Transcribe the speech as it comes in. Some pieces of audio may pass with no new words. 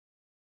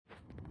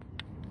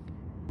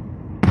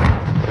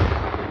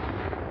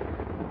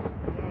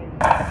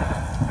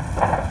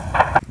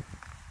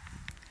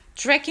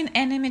Tracking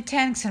enemy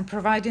tanks and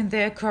providing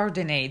their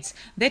coordinates.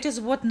 That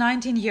is what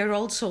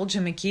 19-year-old soldier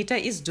Mykyta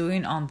is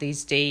doing on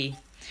this day.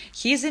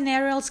 He is an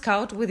aerial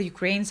scout with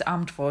Ukraine's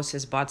armed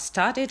forces, but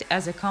started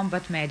as a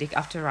combat medic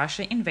after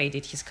Russia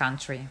invaded his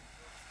country.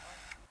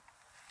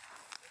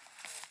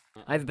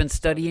 I've been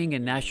studying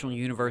in National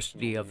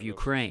University of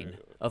Ukraine,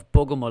 of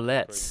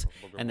Bogomolets,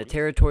 and the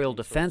territorial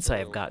defense I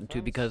have gotten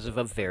to because of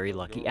a very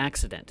lucky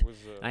accident.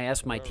 I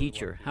asked my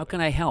teacher, how can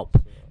I help?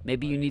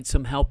 Maybe you need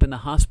some help in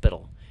the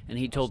hospital. And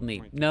he told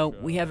me, no,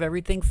 we have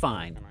everything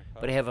fine,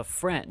 but I have a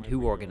friend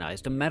who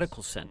organized a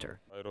medical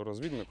center.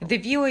 The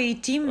VOA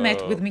team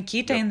met with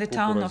Mykyta in the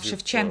town of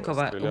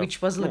Shevchenkova,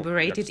 which was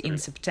liberated in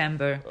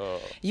September.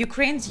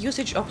 Ukraine's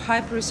usage of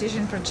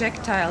high-precision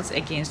projectiles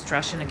against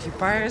Russian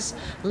occupiers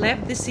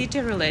left the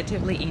city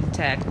relatively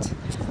intact,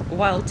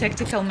 while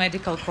tactical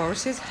medical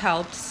courses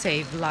helped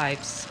save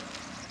lives.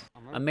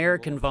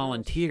 American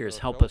volunteers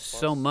help us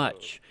so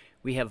much.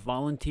 We have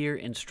volunteer,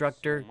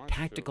 instructor,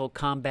 tactical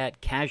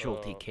combat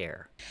casualty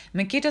care.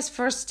 Mykyta's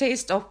first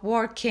taste of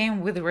war came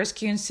with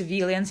rescuing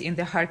civilians in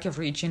the Kharkiv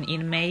region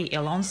in May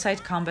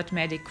alongside combat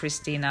medic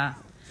Kristina.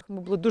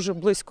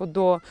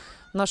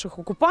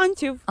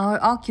 Our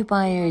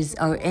occupiers,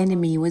 our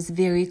enemy, was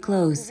very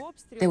close.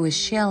 There was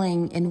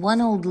shelling and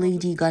one old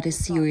lady got a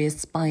serious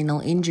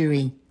spinal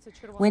injury.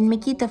 When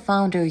Mykyta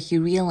found her, he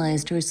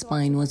realized her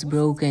spine was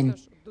broken.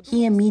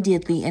 He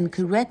immediately and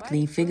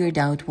correctly figured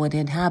out what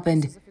had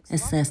happened,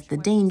 assessed the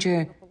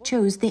danger,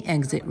 chose the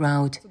exit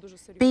route.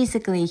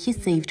 Basically, he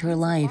saved her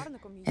life,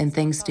 and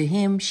thanks to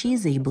him, she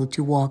is able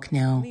to walk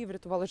now.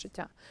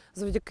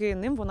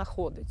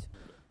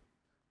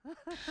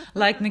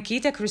 Like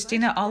Mykyta,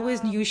 Kristina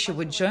always knew she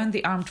would join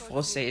the armed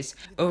forces.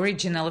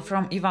 Originally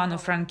from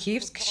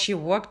Ivano-Frankivsk, she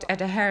worked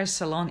at a hair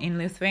salon in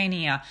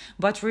Lithuania,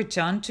 but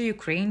returned to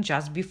Ukraine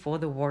just before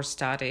the war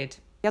started.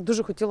 I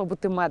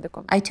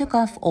took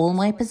off all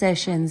my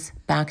possessions,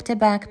 packed a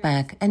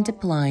backpack, and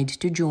applied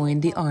to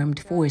join the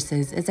armed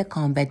forces as a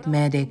combat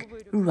medic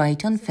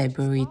right on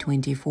February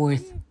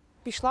 24th.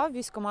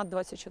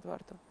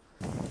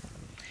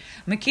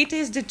 Mykyta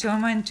is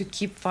determined to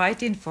keep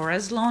fighting for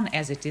as long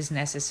as it is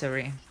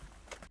necessary.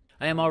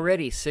 I am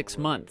already 6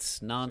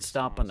 months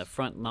non-stop on the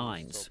front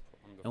lines.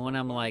 And when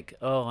I'm like,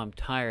 oh, I'm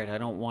tired, I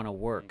don't want to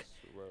work,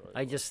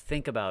 I just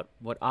think about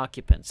what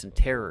occupants and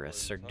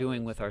terrorists are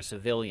doing with our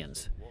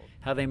civilians,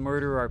 how they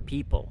murder our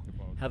people,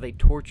 how they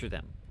torture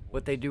them,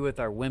 what they do with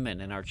our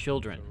women and our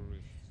children.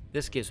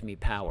 This gives me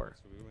power.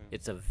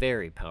 It's a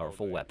very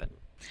powerful weapon.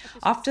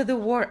 After the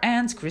war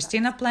ends,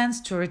 Kristina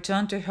plans to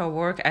return to her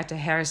work at a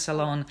hair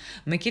salon.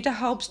 Mykyta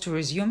hopes to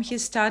resume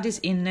his studies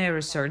in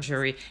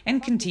neurosurgery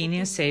and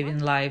continue saving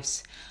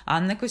lives.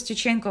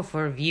 Kosstutschenko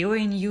for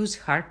VOANews,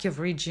 Kharkiv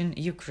region,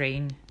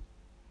 Ukraine.